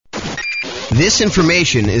This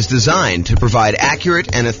information is designed to provide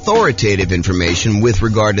accurate and authoritative information with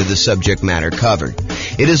regard to the subject matter covered.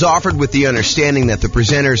 It is offered with the understanding that the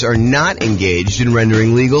presenters are not engaged in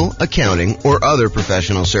rendering legal, accounting, or other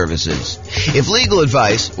professional services. If legal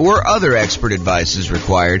advice or other expert advice is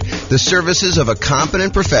required, the services of a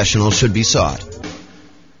competent professional should be sought.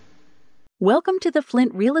 Welcome to the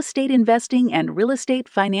Flint Real Estate Investing and Real Estate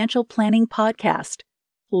Financial Planning Podcast.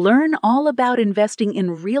 Learn all about investing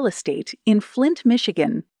in real estate in Flint,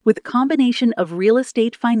 Michigan, with a combination of real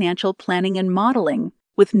estate financial planning and modeling,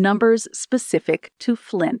 with numbers specific to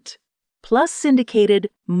Flint, plus syndicated,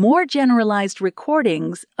 more generalized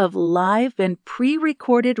recordings of live and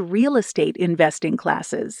pre-recorded real estate investing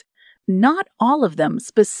classes, not all of them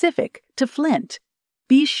specific to Flint.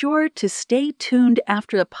 Be sure to stay tuned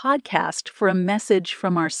after the podcast for a message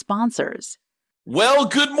from our sponsors. Well,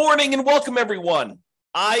 good morning and welcome, everyone.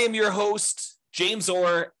 I am your host, James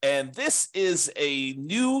Orr, and this is a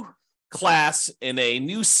new class in a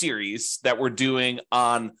new series that we're doing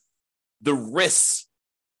on the risks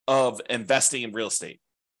of investing in real estate,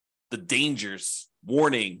 the dangers,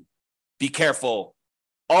 warning, be careful,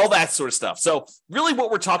 all that sort of stuff. So really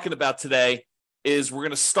what we're talking about today is we're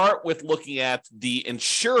going to start with looking at the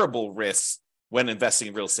insurable risks when investing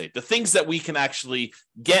in real estate, the things that we can actually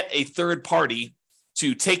get a third party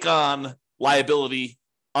to take on liability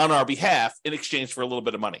on our behalf in exchange for a little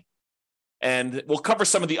bit of money. And we'll cover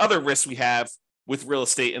some of the other risks we have with real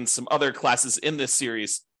estate in some other classes in this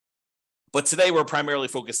series. But today we're primarily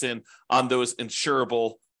focused in on those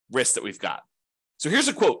insurable risks that we've got. So here's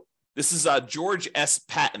a quote. This is George S.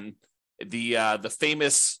 Patton, the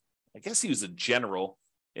famous, I guess he was a general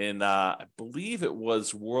in, I believe it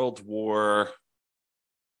was World War,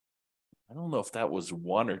 I don't know if that was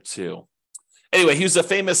 1 or 2. Anyway, he was a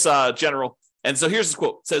famous general. And so here's the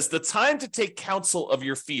quote. It says, "The time to take counsel of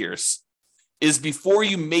your fears is before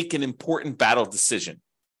you make an important battle decision.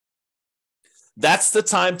 That's the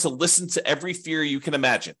time to listen to every fear you can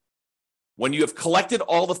imagine. When you have collected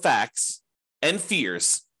all the facts and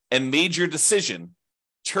fears and made your decision,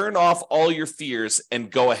 turn off all your fears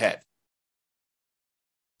and go ahead."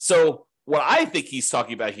 So what I think he's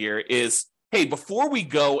talking about here is, hey, before we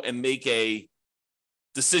go and make a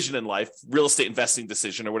decision in life, real estate investing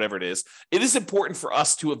decision or whatever it is important for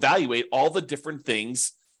us to evaluate all the different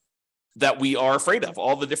things that we are afraid of,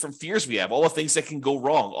 all the different fears we have, all the things that can go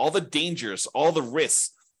wrong, all the dangers, all the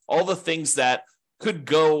risks, all the things that could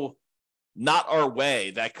go not our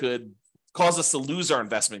way, that could cause us to lose our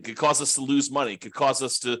investment, could cause us to lose money, could cause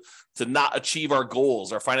us to not achieve our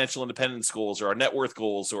goals, our financial independence goals, or our net worth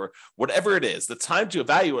goals, or whatever it is. The time to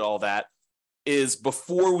evaluate all that is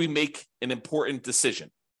before we make an important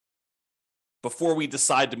decision, before we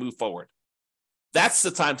decide to move forward. That's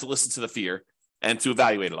the time to listen to the fear and to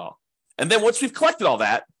evaluate it all. And then once we've collected all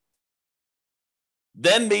that,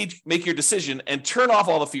 then make your decision and turn off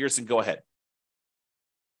all the fears and go ahead.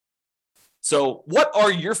 So what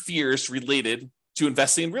are your fears related to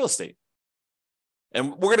investing in real estate?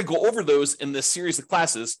 And we're going to go over those in this series of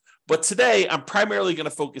classes. But today, I'm primarily going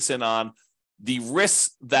to focus in on the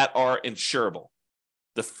risks that are insurable,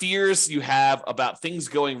 the fears you have about things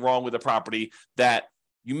going wrong with a property that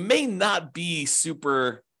you may not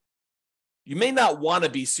want to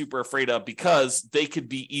be super afraid of because they could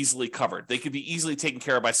be easily covered. They could be easily taken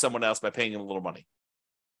care of by someone else by paying them a little money.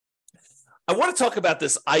 I want to talk about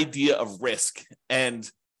this idea of risk, and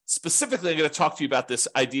specifically, I'm going to talk to you about this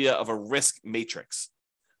idea of a risk matrix.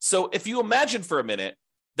 So if you imagine for a minute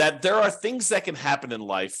that there are things that can happen in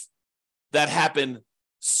life that happen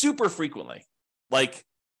super frequently, like,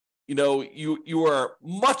 you are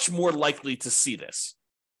much more likely to see this,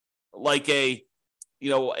 like an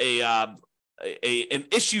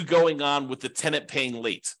issue going on with the tenant paying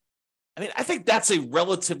late. I mean, I think that's a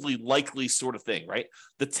relatively likely sort of thing, right?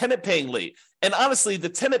 The tenant paying late. And honestly, the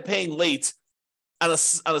tenant paying late on a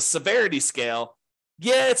severity scale,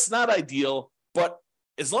 yeah, it's not ideal, but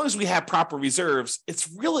as long as we have proper reserves, it's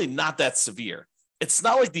really not that severe. It's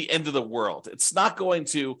not like the end of the world. It's not going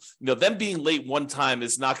to, them being late one time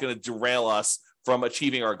is not going to derail us from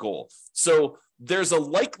achieving our goal. So there's a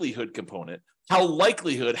likelihood component, how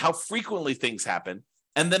frequently things happen,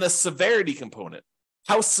 and then a severity component,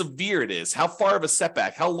 how severe it is, how far of a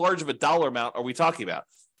setback, how large of a dollar amount are we talking about,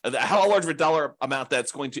 how large of a dollar amount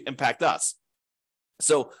that's going to impact us.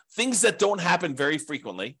 So things that don't happen very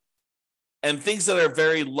frequently and things that are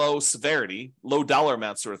very low severity, low dollar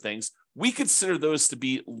amount sort of things, we consider those to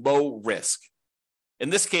be low risk. In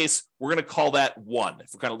this case, we're going to call that 1. If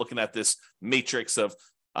we're kind of looking at this matrix of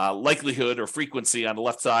likelihood or frequency on the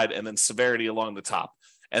left side and then severity along the top.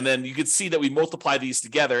 And then you can see that we multiply these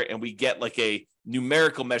together and we get like a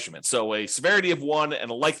numerical measurement. So a severity of 1 and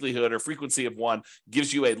a likelihood or frequency of 1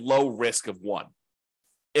 gives you a low risk of 1.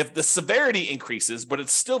 If the severity increases, but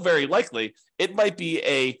it's still very likely, it might be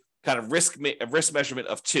a kind of risk measurement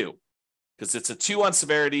of 2, because it's a 2 on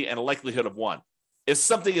severity and a likelihood of 1. If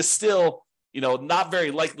something is still, not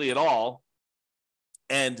very likely at all,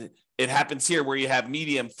 and it happens here where you have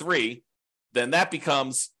medium 3, then that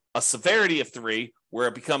becomes a severity of 3, where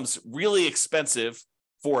it becomes really expensive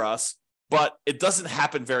for us, but it doesn't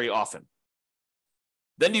happen very often.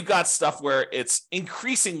 Then you've got stuff where it's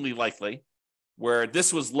increasingly likely, where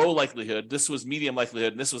this was low likelihood, this was medium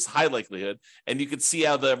likelihood, and this was high likelihood, and you can see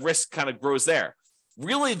how the risk kind of grows there.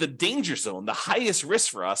 Really, the danger zone, the highest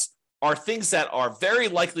risk for us, are things that are very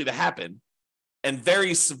likely to happen and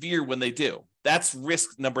very severe when they do. That's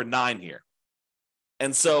risk number 9 here.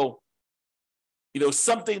 And so,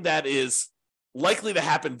 something that is likely to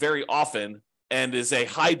happen very often and is a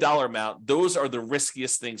high dollar amount, those are the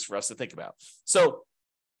riskiest things for us to think about. So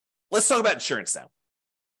let's talk about insurance now.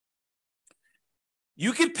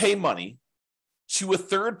 You can pay money to a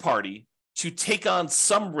third party to take on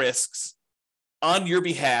some risks on your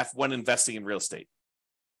behalf when investing in real estate.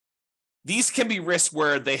 These can be risks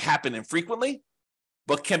where they happen infrequently,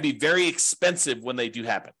 but can be very expensive when they do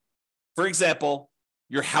happen. For example,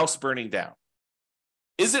 your house burning down.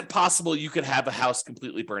 Is it possible you could have a house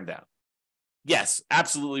completely burned down? Yes,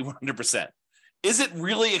 absolutely 100%. Is it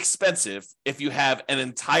really expensive if you have an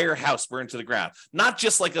entire house burned to the ground? Not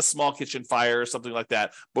just like a small kitchen fire or something like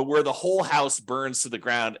that, but where the whole house burns to the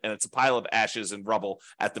ground and it's a pile of ashes and rubble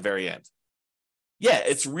at the very end. Yeah,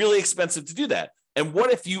 it's really expensive to do that. And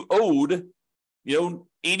what if you owed,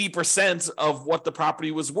 80% of what the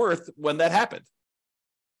property was worth when that happened?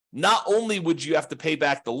 Not only would you have to pay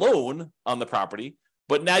back the loan on the property,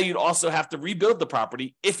 but now you'd also have to rebuild the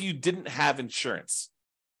property if you didn't have insurance.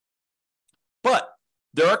 But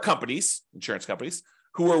there are companies, insurance companies,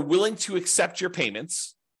 who are willing to accept your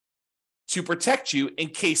payments to protect you in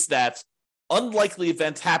case that unlikely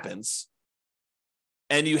event happens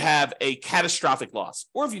and you have a catastrophic loss,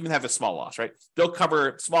 or if you even have a small loss, right? They'll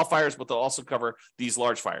cover small fires, but they'll also cover these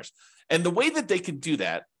large fires. And the way that they can do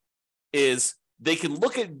that is they can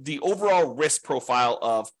look at the overall risk profile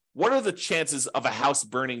of what are the chances of a house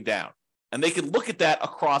burning down. And they can look at that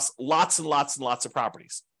across lots and lots and lots of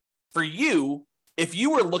properties. For you, if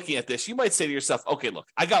you were looking at this, you might say to yourself, okay, look,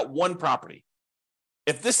 I got one property.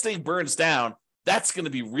 If this thing burns down, that's going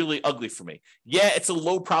to be really ugly for me. Yeah, it's a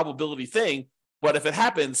low probability thing, but if it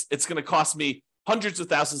happens, it's going to cost me hundreds of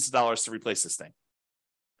thousands of dollars to replace this thing.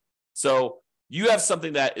 So you have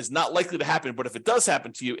something that is not likely to happen, but if it does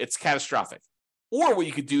happen to you, it's catastrophic. Or what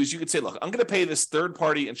you could do is you could say, look, I'm going to pay this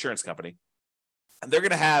third-party insurance company, and they're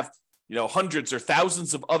going to have, hundreds or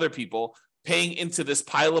thousands of other people paying into this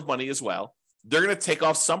pile of money as well. They're going to take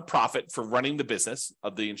off some profit for running the business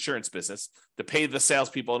of the insurance business, to pay the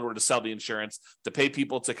salespeople in order to sell the insurance, to pay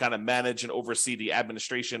people to kind of manage and oversee the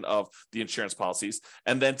administration of the insurance policies,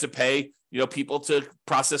 and then to pay, people to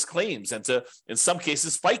process claims and to, in some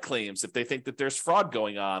cases, fight claims if they think that there's fraud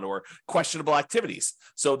going on or questionable activities.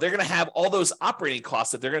 So they're going to have all those operating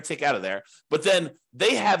costs that they're going to take out of there. But then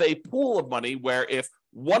they have a pool of money where if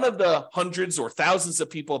one of the hundreds or thousands of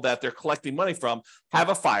people that they're collecting money from have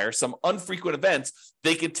a fire, some unfrequent events,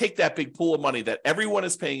 they can take that big pool of money that everyone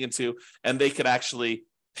is paying into, and they could actually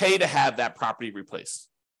pay to have that property replaced.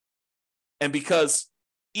 And because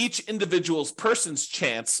each individual's person's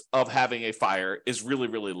chance of having a fire is really,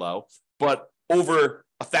 really low, but over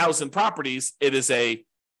 1,000 properties, it is a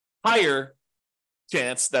higher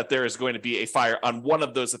chance that there is going to be a fire on one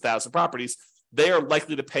of those 1,000 properties, they are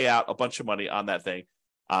likely to pay out a bunch of money on that thing.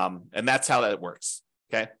 And that's how that works.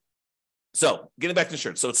 Okay. So getting back to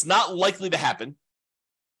insurance. So it's not likely to happen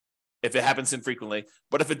if it happens infrequently,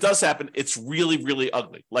 but if it does happen, it's really, really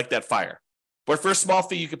ugly, like that fire. But for a small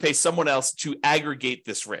fee, you could pay someone else to aggregate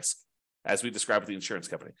this risk, as we described with the insurance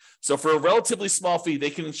company. So for a relatively small fee,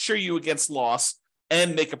 they can insure you against loss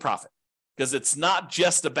and make a profit, because it's not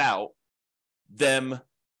just about them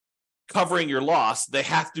covering your loss. They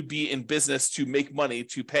have to be in business to make money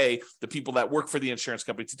to pay the people that work for the insurance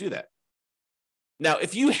company to do that. Now,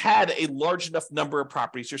 if you had a large enough number of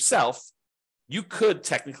properties yourself, you could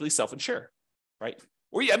technically self-insure, right?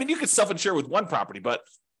 Or you could self-insure with one property, but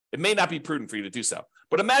it may not be prudent for you to do so.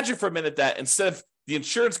 But imagine for a minute that instead of the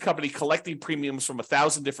insurance company collecting premiums from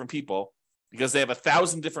 1,000 different people, because they have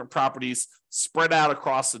 1,000 different properties spread out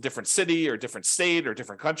across a different city or different state or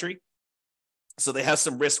different country, so they have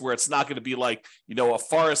some risk where it's not going to be like, a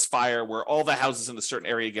forest fire where all the houses in a certain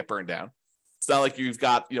area get burned down. It's not like you've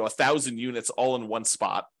got 1,000 units all in one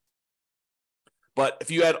spot. But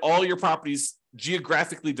if you had all your properties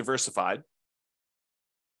geographically diversified,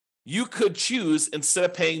 you could choose, instead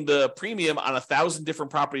of paying the premium on 1,000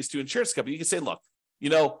 different properties to insurance company, you can say, look,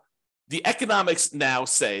 the economics now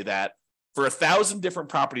say that for 1,000 different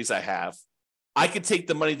properties I have, I could take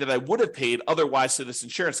the money that I would have paid otherwise to this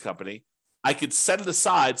insurance company. I could set it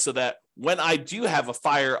aside so that when I do have a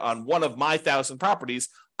fire on one of my 1,000 properties,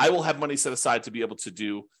 I will have money set aside to be able to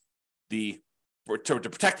do to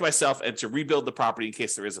protect myself and to rebuild the property in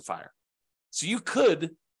case there is a fire. So you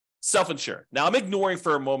could self-insure. Now, I'm ignoring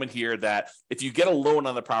for a moment here that if you get a loan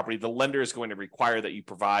on the property, the lender is going to require that you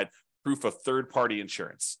provide proof of third-party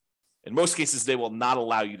insurance. In most cases, they will not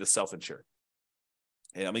allow you to self-insure.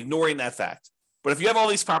 And I'm ignoring that fact. But if you have all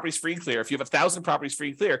these properties free and clear, if you have 1,000 properties free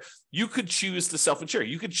and clear, you could choose to self-insure.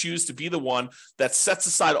 You could choose to be the one that sets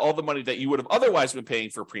aside all the money that you would have otherwise been paying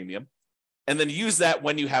for a premium, and then use that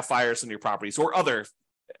when you have fires in your properties or other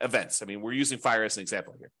events. I mean, we're using fire as an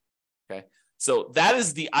example here. Okay. So that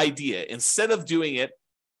is the idea. Instead of doing it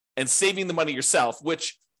and saving the money yourself,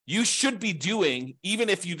 which you should be doing even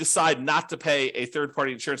if you decide not to pay a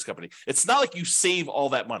third-party insurance company. It's not like you save all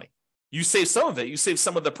that money. You save some of it. You save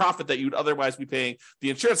some of the profit that you'd otherwise be paying the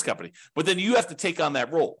insurance company. But then you have to take on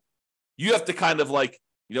that role. You have to kind of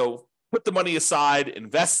put the money aside,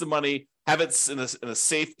 invest the money, have it in a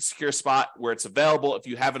safe, secure spot where it's available. If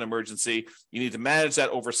you have an emergency, you need to manage that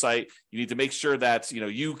oversight. You need to make sure that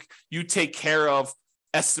you take care of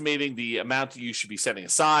estimating the amount you should be setting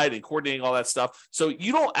aside and coordinating all that stuff. So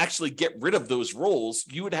you don't actually get rid of those roles.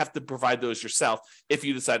 You would have to provide those yourself if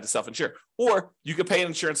you decide to self-insure. Or you could pay an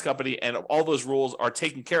insurance company and all those roles are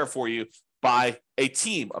taken care of for you by a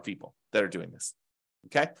team of people that are doing this.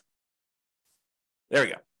 Okay? There we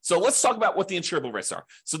go. So let's talk about what the insurable risks are.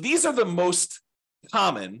 So these are the most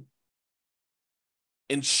common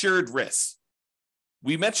insured risks.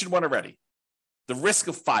 We mentioned one already, the risk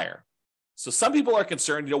of fire. So some people are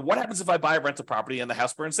concerned, what happens if I buy a rental property and the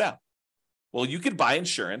house burns down? Well, you could buy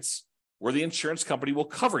insurance where the insurance company will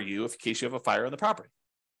cover you in case you have a fire on the property.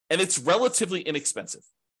 And it's relatively inexpensive.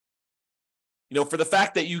 For the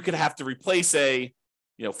fact that you could have to replace a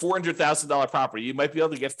 $400,000 property, you might be able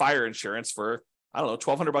to get fire insurance for,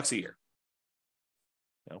 $1,200 a year.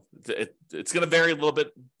 It's going to vary a little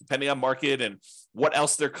bit depending on market and what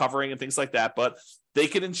else they're covering and things like that. But they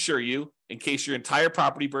can insure you in case your entire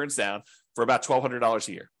property burns down for about $1,200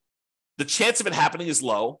 a year. The chance of it happening is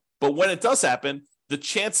low, but when it does happen, the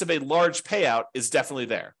chance of a large payout is definitely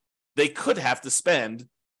there. They could have to spend,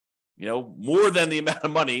 more than the amount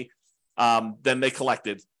of money than they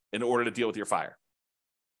collected in order to deal with your fire.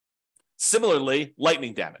 Similarly,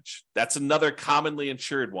 lightning damage. That's another commonly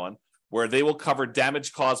insured one where they will cover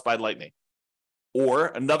damage caused by lightning. Or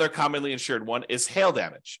another commonly insured one is hail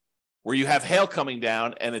damage, where you have hail coming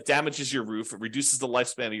down and it damages your roof, it reduces the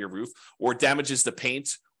lifespan of your roof, or damages the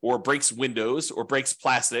paint, or breaks windows, or breaks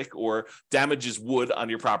plastic, or damages wood on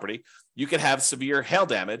your property. You can have severe hail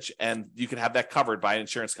damage, and you can have that covered by an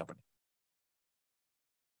insurance company.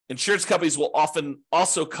 Insurance companies will often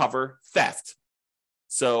also cover theft.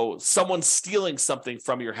 So someone stealing something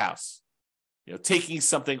from your house, taking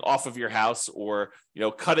something off of your house, or,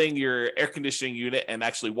 cutting your air conditioning unit and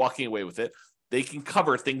actually walking away with it. They can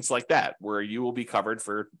cover things like that, where you will be covered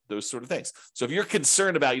for those sort of things. So if you're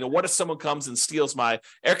concerned about, what if someone comes and steals my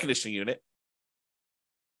air conditioning unit,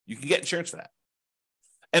 you can get insurance for that.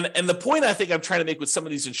 And the point I think I'm trying to make with some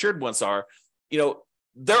of these insured ones are,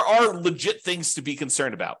 there are legit things to be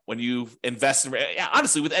concerned about when you invest in,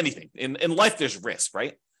 honestly, with anything. In life, there's risk,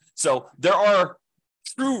 right? So there are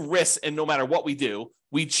true risks, and no matter what we do,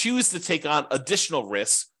 we choose to take on additional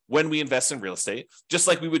risks when we invest in real estate, just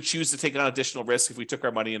like we would choose to take on additional risk if we took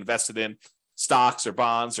our money and invested in stocks or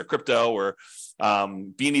bonds or crypto or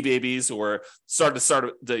Beanie Babies, or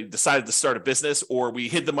decided to start a business, or we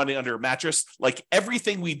hid the money under a mattress. Like,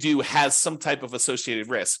 everything we do has some type of associated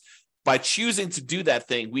risk. By choosing to do that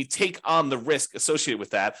thing, we take on the risk associated with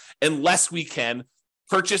that, unless we can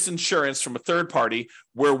purchase insurance from a third party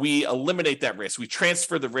where we eliminate that risk. We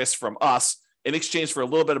transfer the risk from us in exchange for a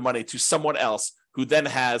little bit of money to someone else who then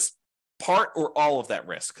has part or all of that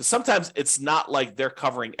risk. Because sometimes it's not like they're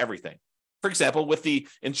covering everything. For example, with the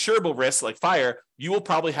insurable risks like fire, you will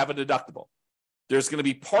probably have a deductible. There's going to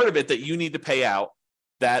be part of it that you need to pay out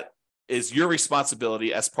that is your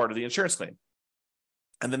responsibility as part of the insurance claim.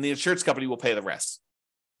 And then the insurance company will pay the rest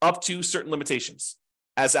up to certain limitations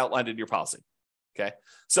as outlined in your policy. Okay.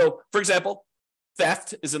 So, for example,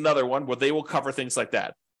 theft is another one where they will cover things like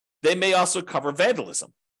that. They may also cover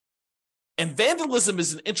vandalism. And vandalism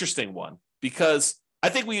is an interesting one because I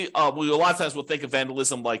think we a lot of times we'll think of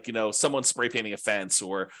vandalism like, someone spray painting a fence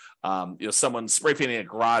or, someone spray painting a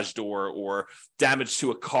garage door or damage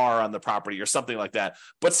to a car on the property or something like that.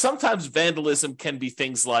 But sometimes vandalism can be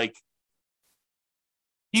things like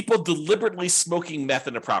people deliberately smoking meth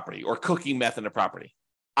in a property or cooking meth in a property.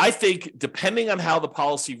 I think depending on how the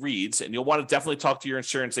policy reads, and you'll want to definitely talk to your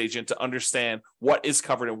insurance agent to understand what is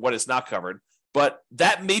covered and what is not covered, but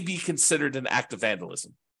that may be considered an act of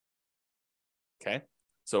vandalism. Okay?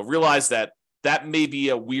 So realize that may be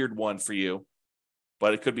a weird one for you,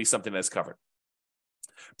 but it could be something that's covered.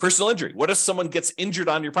 Personal injury. What if someone gets injured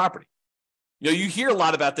on your property? You hear a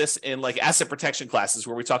lot about this in like asset protection classes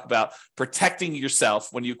where we talk about protecting yourself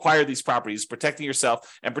when you acquire these properties, protecting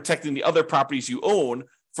yourself and protecting the other properties you own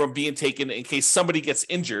from being taken in case somebody gets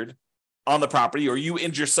injured on the property or you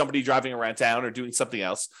injure somebody driving around town or doing something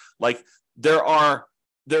else. Like there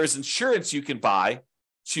is insurance you can buy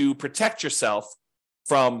to protect yourself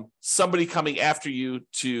from somebody coming after you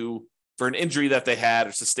for an injury that they had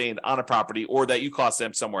or sustained on a property or that you caused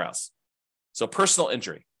them somewhere else. So personal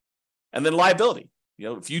injury. And then liability.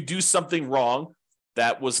 If you do something wrong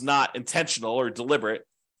that was not intentional or deliberate,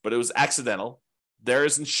 but it was accidental, there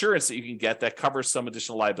is insurance that you can get that covers some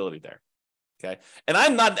additional liability there. Okay. And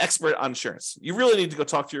I'm not an expert on insurance. You really need to go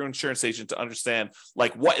talk to your insurance agent to understand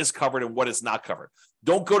like what is covered and what is not covered.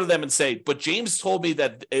 Don't go to them and say, but James told me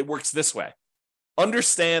that it works this way.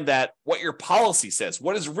 Understand that what your policy says,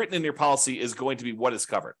 what is written in your policy is going to be what is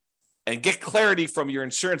covered. And get clarity from your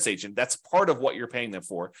insurance agent. That's part of what you're paying them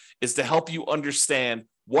for, is to help you understand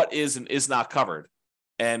what is and is not covered.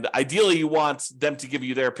 And ideally, you want them to give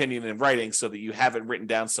you their opinion in writing so that you have it written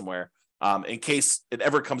down somewhere in case it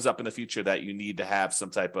ever comes up in the future that you need to have some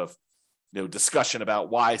type of discussion about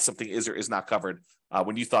why something is or is not covered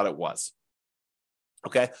when you thought it was.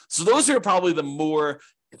 Okay, so those are probably the more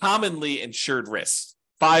commonly insured risks: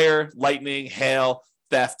 fire, lightning, hail,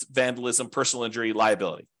 theft, vandalism, personal injury,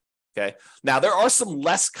 liability. Okay. Now, there are some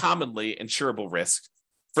less commonly insurable risks.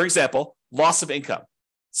 For example, loss of income.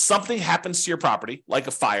 Something happens to your property, like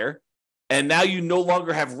a fire, and now you no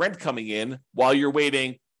longer have rent coming in while you're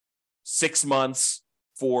waiting 6 months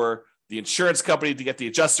for the insurance company to get the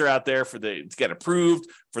adjuster out there to get approved,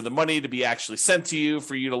 for the money to be actually sent to you,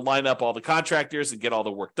 for you to line up all the contractors and get all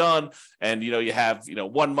the work done. And, you have,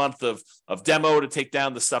 1 month of demo to take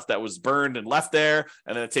down the stuff that was burned and left there.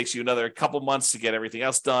 And then it takes you another couple months to get everything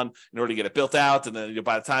else done in order to get it built out. And then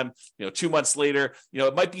by the time, 2 months later,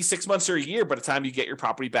 it might be 6 months or a year by the time you get your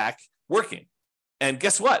property back working. And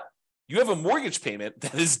guess what? You have a mortgage payment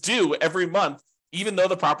that is due every month, even though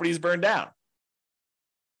the property is burned down.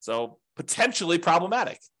 So potentially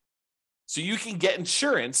problematic. So you can get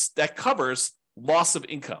insurance that covers loss of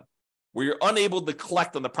income, where you're unable to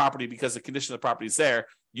collect on the property because the condition of the property is there.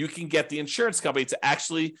 You can get the insurance company to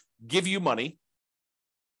actually give you money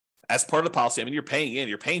as part of the policy. I mean, you're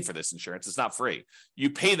paying for this insurance. It's not free. You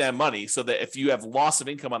pay them money so that if you have loss of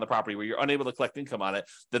income on the property where you're unable to collect income on it,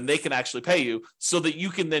 then they can actually pay you so that you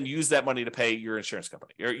can then use that money to pay your insurance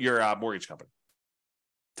company, your mortgage company,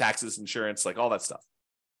 taxes, insurance, like all that stuff.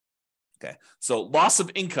 Okay, so loss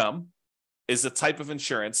of income is a type of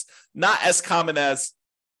insurance, not as common as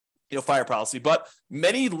fire policy, but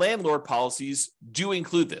many landlord policies do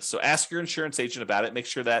include this. So ask your insurance agent about it. Make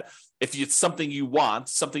sure that if it's something you want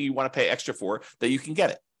to pay extra for, that you can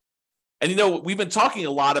get it. And we've been talking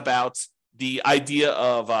a lot about the idea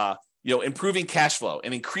of improving cash flow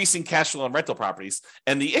and increasing cash flow on rental properties.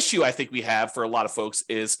 And the issue I think we have for a lot of folks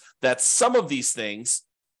is that some of these things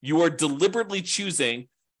you are deliberately choosing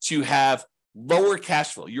to have lower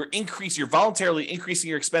cash flow. You're voluntarily increasing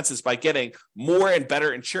your expenses by getting more and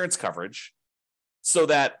better insurance coverage so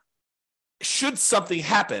that should something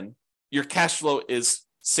happen, your cash flow is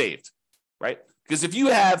saved, right? Because if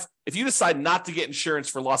you decide not to get insurance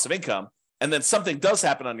for loss of income and then something does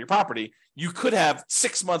happen on your property, you could have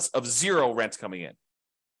 6 months of zero rent coming in.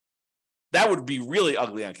 That would be really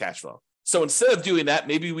ugly on cash flow. So instead of doing that,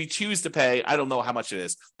 maybe we choose to pay, I don't know how much it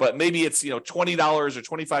is, but maybe it's $20 or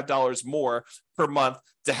 $25 more per month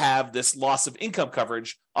to have this loss of income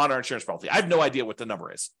coverage on our insurance policy. I have no idea what the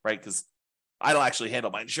number is, right? Because I don't actually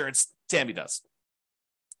handle my insurance. Tammy does.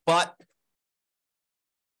 But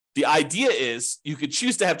the idea is you could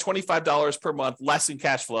choose to have $25 per month less in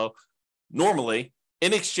cash flow normally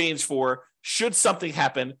in exchange for, should something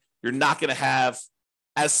happen, you're not going to have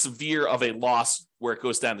as severe of a loss where it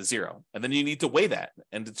goes down to zero. And then you need to weigh that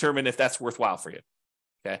and determine if that's worthwhile for you.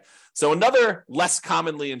 Okay. So another less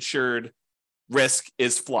commonly insured risk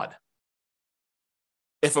is flood.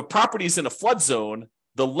 If a property is in a flood zone,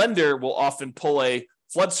 the lender will often pull a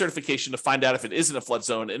flood certification to find out if it isn't a flood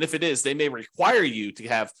zone. And if it is, they may require you to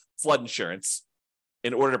have flood insurance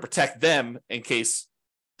in order to protect them in case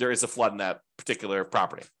there is a flood in that particular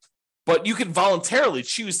property. But you can voluntarily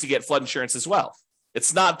choose to get flood insurance as well.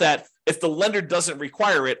 It's not that if the lender doesn't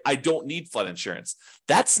require it, I don't need flood insurance.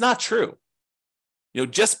 That's not true.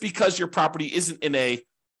 Just because your property isn't in a,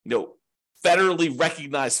 federally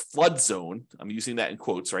recognized flood zone, I'm using that in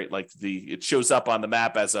quotes, right? Like it shows up on the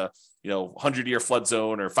map as a, 100-year flood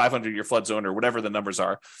zone or 500-year flood zone or whatever the numbers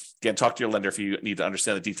are. Again, talk to your lender if you need to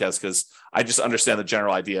understand the details, because I just understand the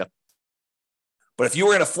general idea. But if you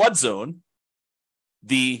were in a flood zone,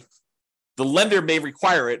 the lender may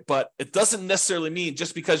require it, but it doesn't necessarily mean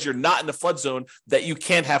just because you're not in the flood zone that you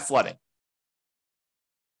can't have flooding.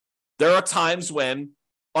 There are times when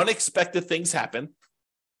unexpected things happen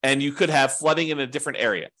and you could have flooding in a different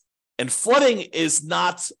area. And flooding is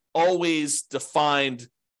not always defined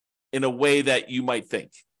in a way that you might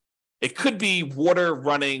think. It could be water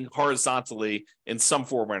running horizontally in some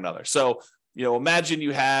form or another. So, imagine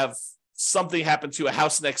you have something happen to a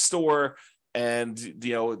house next door and,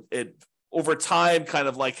 it over time kind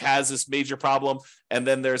of like has this major problem. And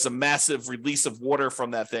then there's a massive release of water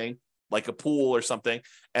from that thing, like a pool or something.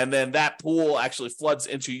 And then that pool actually floods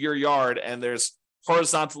into your yard and there's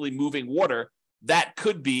horizontally moving water. That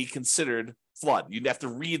could be considered flood. You'd have to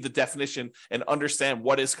read the definition and understand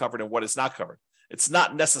what is covered and what is not covered. It's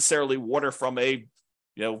not necessarily water from a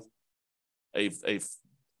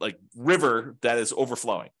river that is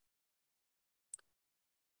overflowing.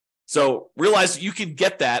 So realize you can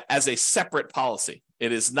get that as a separate policy.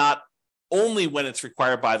 It is not only when it's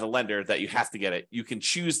required by the lender that you have to get it. You can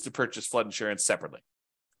choose to purchase flood insurance separately.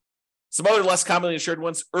 Some other less commonly insured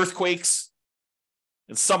ones, earthquakes.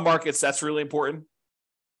 In some markets, that's really important.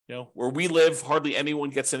 Where we live, hardly anyone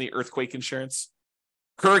gets any earthquake insurance.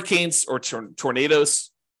 Hurricanes or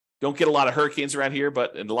tornadoes. Don't get a lot of hurricanes around here,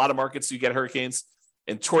 but in a lot of markets, you get hurricanes.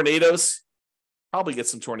 And tornadoes, probably get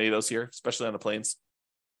some tornadoes here, especially on the plains.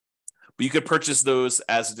 But you could purchase those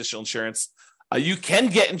as additional insurance. You can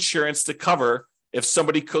get insurance to cover if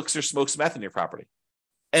somebody cooks or smokes meth in your property.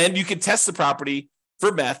 And you can test the property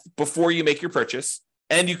for meth before you make your purchase.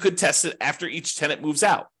 And you could test it after each tenant moves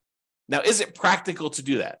out. Now, is it practical to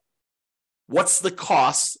do that? What's the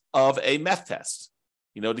cost of a meth test?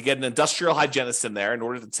 To get an industrial hygienist in there in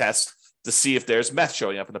order to test to see if there's meth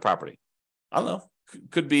showing up in the property. I don't know.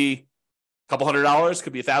 Could be a couple $100,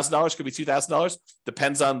 could be $1,000, could be $2,000.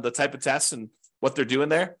 Depends on the type of test and what they're doing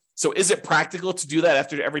there. So is it practical to do that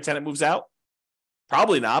after every tenant moves out?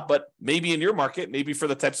 Probably not, but maybe in your market, maybe for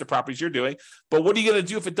the types of properties you're doing. But what are you going to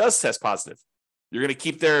do if it does test positive? You're going to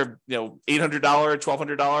keep their $800,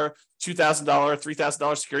 $1,200, $2,000,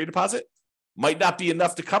 $3,000 security deposit? Might not be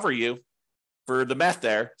enough to cover you for the meth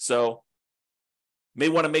there. So may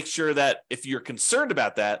want to make sure that if you're concerned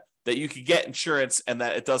about that you can get insurance and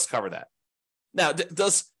that it does cover that. Now,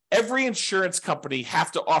 does every insurance company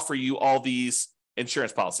have to offer you all these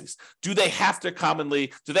insurance policies? Do they have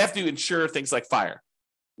to insure things like fire?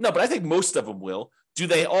 No, but I think most of them will. Do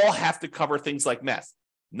they all have to cover things like meth?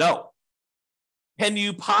 No. Can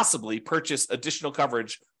you possibly purchase additional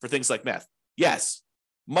coverage for things like meth? Yes.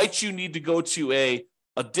 Might you need to go to a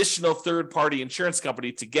additional third-party insurance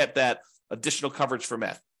company to get that additional coverage for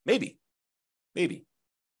meth? Maybe.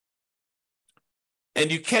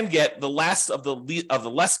 And you can get the last of the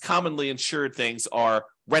less commonly insured things are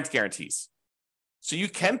rent guarantees. So you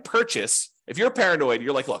can purchase, if you're paranoid,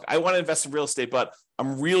 you're like, look, I want to invest in real estate, but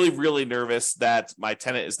I'm really, really nervous that my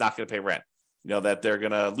tenant is not going to pay rent. That they're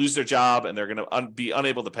going to lose their job and they're going to be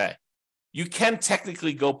unable to pay. You can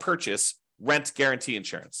technically go purchase rent guarantee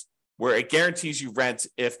insurance, where it guarantees you rent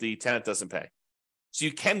if the tenant doesn't pay. So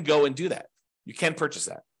you can go and do that. You can purchase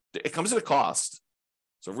that. It comes at a cost.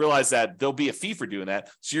 So realize that there'll be a fee for doing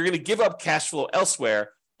that. So you're going to give up cash flow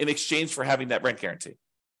elsewhere in exchange for having that rent guarantee.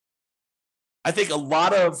 I think a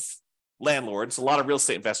lot of landlords, a lot of real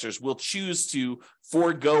estate investors will choose to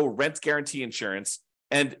forego rent guarantee insurance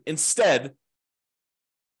and instead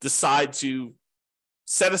decide to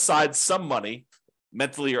set aside some money,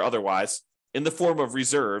 mentally or otherwise, in the form of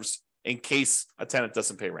reserves in case a tenant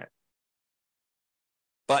doesn't pay rent.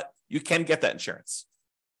 But you can get that insurance.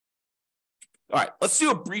 All right, let's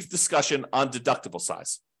do a brief discussion on deductible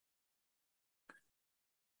size.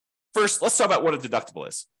 First, let's talk about what a deductible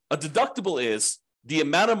is. A deductible is the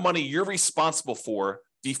amount of money you're responsible for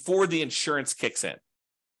before the insurance kicks in.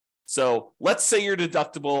 So let's say your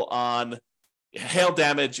deductible on hail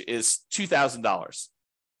damage is $2,000.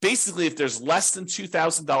 Basically, if there's less than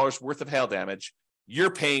 $2,000 worth of hail damage, you're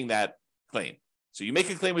paying that claim. So you make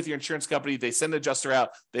a claim with your insurance company, they send an adjuster out,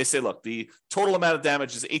 they say, look, the total amount of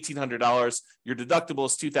damage is $1,800, your deductible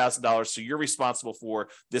is $2,000, so you're responsible for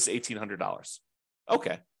this $1,800.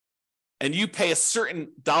 Okay. And you pay a certain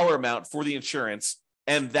dollar amount for the insurance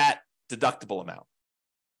and that deductible amount.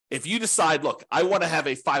 If you decide, look, I want to have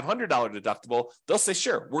a $500 deductible, they'll say,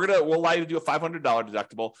 sure, we'll allow you to do a $500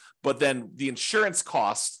 deductible, but then the insurance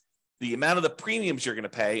cost, the amount of the premiums you're going to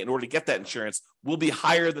pay in order to get that insurance will be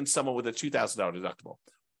higher than someone with a $2,000 deductible.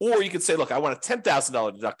 Or you could say, look, I want a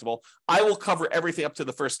 $10,000 deductible. I will cover everything up to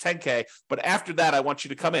the first $10K, but after that, I want you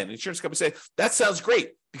to come in. The insurance company say, that sounds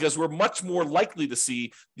great because we're much more likely to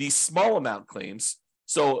see these small amount claims.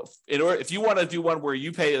 So if you want to do one where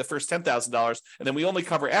you pay the first $10,000 and then we only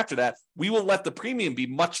cover after that, we will let the premium be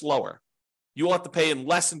much lower. You will have to pay in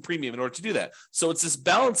less in premium in order to do that. So it's this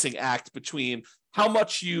balancing act between how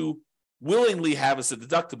much you willingly have as a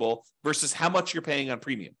deductible versus how much you're paying on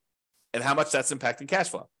premium and how much that's impacting cash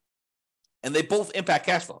flow. And they both impact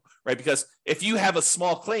cash flow, right? Because if you have a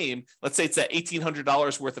small claim, let's say it's that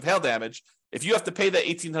 $1,800 worth of hail damage, if you have to pay that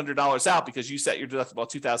 $1,800 out because you set your deductible at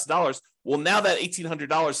 $2,000, well, now that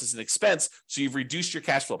 $1,800 is an expense, so you've reduced your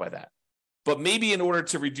cash flow by that. But maybe in order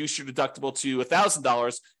to reduce your deductible to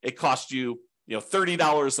 $1,000, it costs you,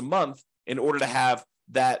 $30 a month in order to have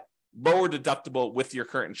that lower deductible with your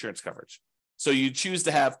current insurance coverage. So you choose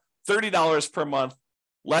to have $30 per month,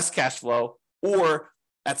 less cash flow, or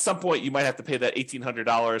at some point you might have to pay that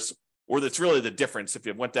 $1,800, or that's really the difference. If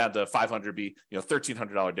it went down to $500, be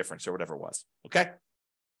 $1,300 difference or whatever it was. Okay.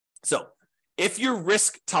 So if your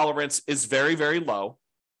risk tolerance is very, very low,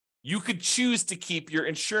 you could choose to keep your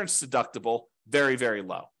insurance deductible very, very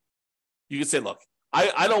low. You could say, look,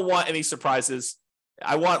 I don't want any surprises.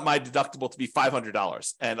 I want my deductible to be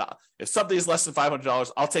 $500. And if something is less than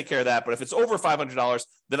 $500, I'll take care of that. But if it's over $500,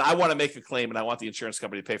 then I want to make a claim and I want the insurance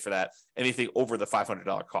company to pay for that, anything over the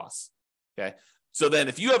 $500 cost. Okay. So then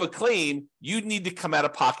if you have a claim, you need to come out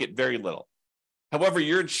of pocket very little. However,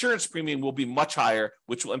 your insurance premium will be much higher,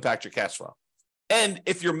 which will impact your cash flow. And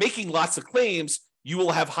if you're making lots of claims, you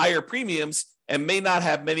will have higher premiums and may not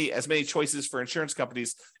have as many choices for insurance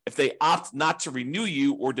companies if they opt not to renew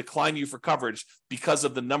you or decline you for coverage because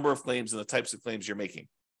of the number of claims and the types of claims you're making,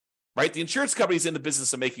 right? The insurance company is in the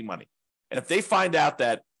business of making money. And if they find out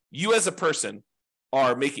that you as a person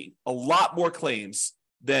are making a lot more claims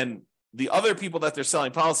than the other people that they're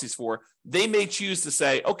selling policies for, they may choose to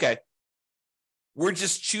say, okay, we're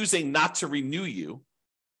just choosing not to renew you.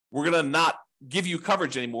 We're going to not give you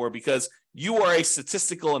coverage anymore because you are a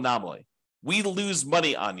statistical anomaly. We lose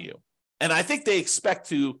money on you. And I think they expect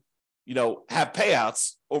to, have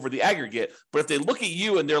payouts over the aggregate. But if they look at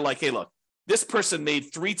you and they're like, hey, look, this person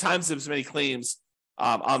made 3 times as many claims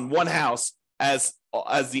on one house as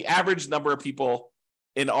the average number of people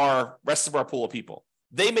in our rest of our pool of people,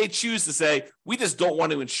 they may choose to say, we just don't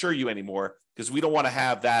want to insure you anymore because we don't want to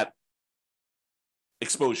have that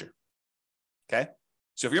exposure. Okay.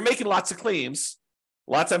 So if you're making lots of claims,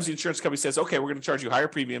 a lot of times the insurance company says, okay, we're going to charge you higher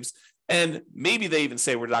premiums. And maybe they even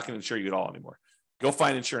say, we're not going to insure you at all anymore. Go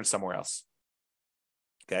find insurance somewhere else.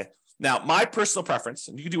 Okay. Now, my personal preference,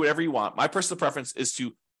 and you can do whatever you want, my personal preference is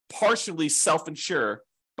to partially self-insure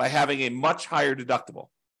by having a much higher deductible,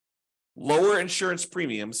 lower insurance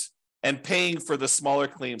premiums, and paying for the smaller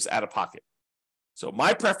claims out of pocket. So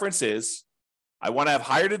my preference is I want to have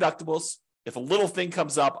higher deductibles. If a little thing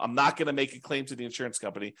comes up, I'm not going to make a claim to the insurance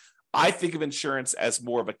company. I think of insurance as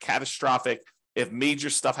more of a catastrophic. If major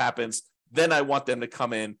stuff happens, then I want them to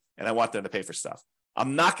come in and I want them to pay for stuff.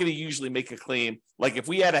 I'm not going to usually make a claim. Like if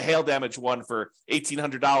we had a hail damage one for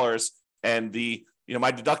 $1,800 and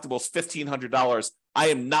my deductible is $1,500, I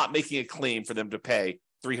am not making a claim for them to pay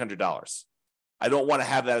 $300. I don't want to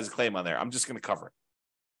have that as a claim on there. I'm just going to cover it.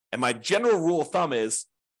 And my general rule of thumb is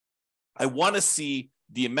I want to see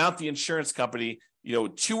the amount the insurance company,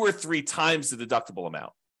 2 or 3 times the deductible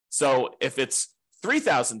amount. So if it's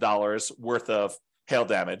 $3,000 worth of hail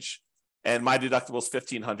damage and my deductible is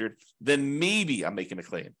 $1,500, then maybe I'm making a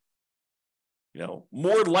claim.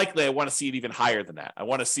 More likely I want to see it even higher than that. I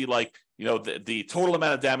want to see the total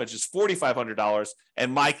amount of damage is $4,500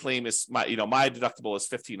 and my claim is my deductible is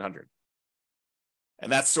 $1,500.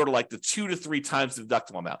 And that's sort of like the 2 to 3 times the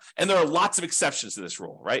deductible amount. And there are lots of exceptions to this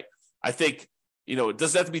rule, right? I think, it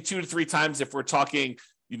doesn't have to be 2 to 3 times if we're talking,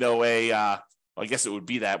 I guess it would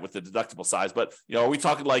be that with the deductible size, but, are we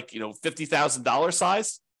talking like, $50,000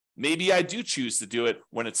 size? Maybe I do choose to do it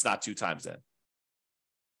when it's not 2 times in.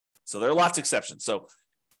 So there are lots of exceptions. So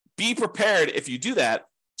be prepared if you do that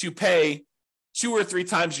to pay 2 or 3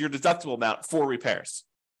 times your deductible amount for repairs.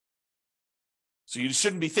 So you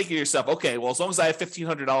shouldn't be thinking to yourself, okay, well, as long as I have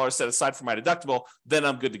 $1,500 set aside for my deductible, then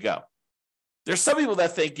I'm good to go. There's some people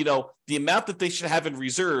that think, the amount that they should have in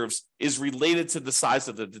reserves is related to the size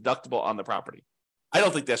of the deductible on the property. I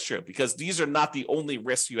don't think that's true because these are not the only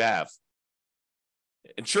risks you have.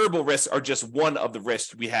 Insurable risks are just one of the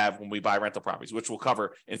risks we have when we buy rental properties, which we'll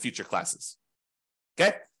cover in future classes.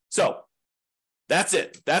 Okay, so that's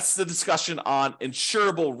it. That's the discussion on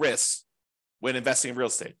insurable risks when investing in real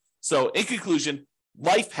estate. So in conclusion,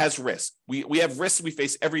 life has risks. We have risks we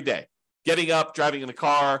face every day. Getting up, driving in the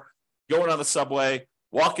car, going on the subway,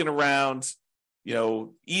 walking around,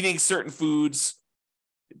 eating certain foods,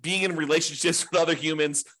 being in relationships with other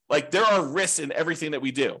humans. Like there are risks in everything that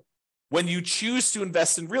we do. When you choose to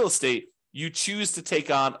invest in real estate, you choose to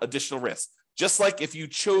take on additional risks. Just like if you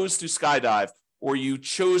chose to skydive or you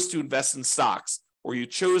chose to invest in stocks or you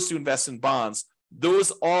chose to invest in bonds,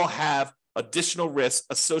 those all have additional risks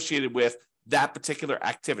associated with that particular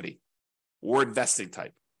activity or investing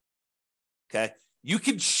type. Okay. You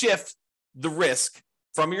can shift the risk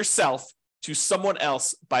from yourself to someone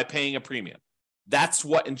else by paying a premium. That's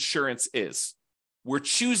what insurance is. We're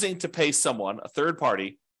choosing to pay someone, a third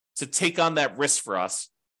party, to take on that risk for us.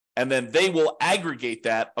 And then they will aggregate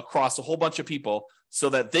that across a whole bunch of people so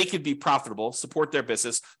that they can be profitable, support their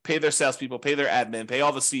business, pay their salespeople, pay their admin, pay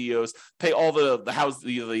all the CEOs, pay all the house,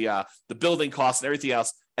 the building costs and everything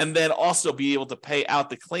else, and then also be able to pay out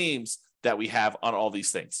the claims that we have on all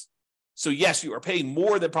these things. So yes, you are paying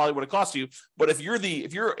more than probably what it costs you, but if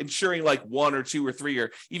you're insuring like 1 or 2 or 3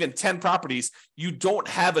 or even 10 properties, you don't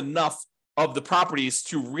have enough of the properties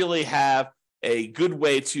to really have a good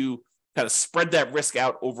way to kind of spread that risk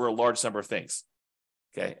out over a large number of things.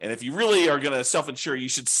 Okay. And if you really are going to self-insure, you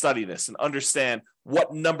should study this and understand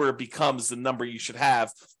what number becomes the number you should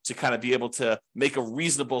have to kind of be able to make a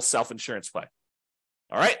reasonable self-insurance play.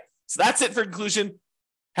 All right. So that's it for conclusion.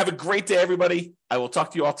 Have a great day, everybody. I will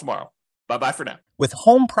talk to you all tomorrow. Bye-bye for now. With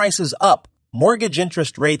home prices up, mortgage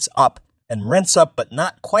interest rates up, and rents up but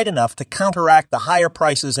not quite enough to counteract the higher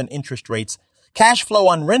prices and interest rates, cash flow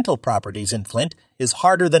on rental properties in Flint is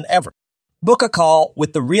harder than ever. Book a call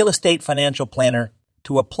with the Real Estate Financial Planner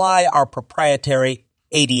to apply our proprietary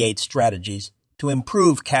 88 strategies to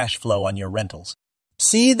improve cash flow on your rentals.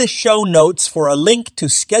 See the show notes for a link to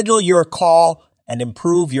schedule your call and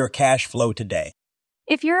improve your cash flow today.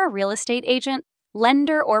 If you're a real estate agent,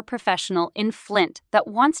 lender, or professional in Flint that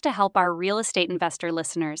wants to help our real estate investor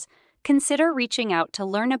listeners, consider reaching out to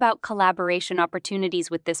learn about collaboration opportunities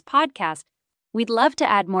with this podcast. We'd love to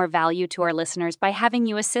add more value to our listeners by having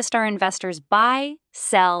you assist our investors buy,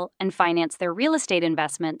 sell, and finance their real estate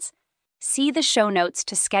investments. See the show notes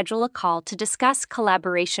to schedule a call to discuss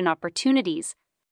collaboration opportunities.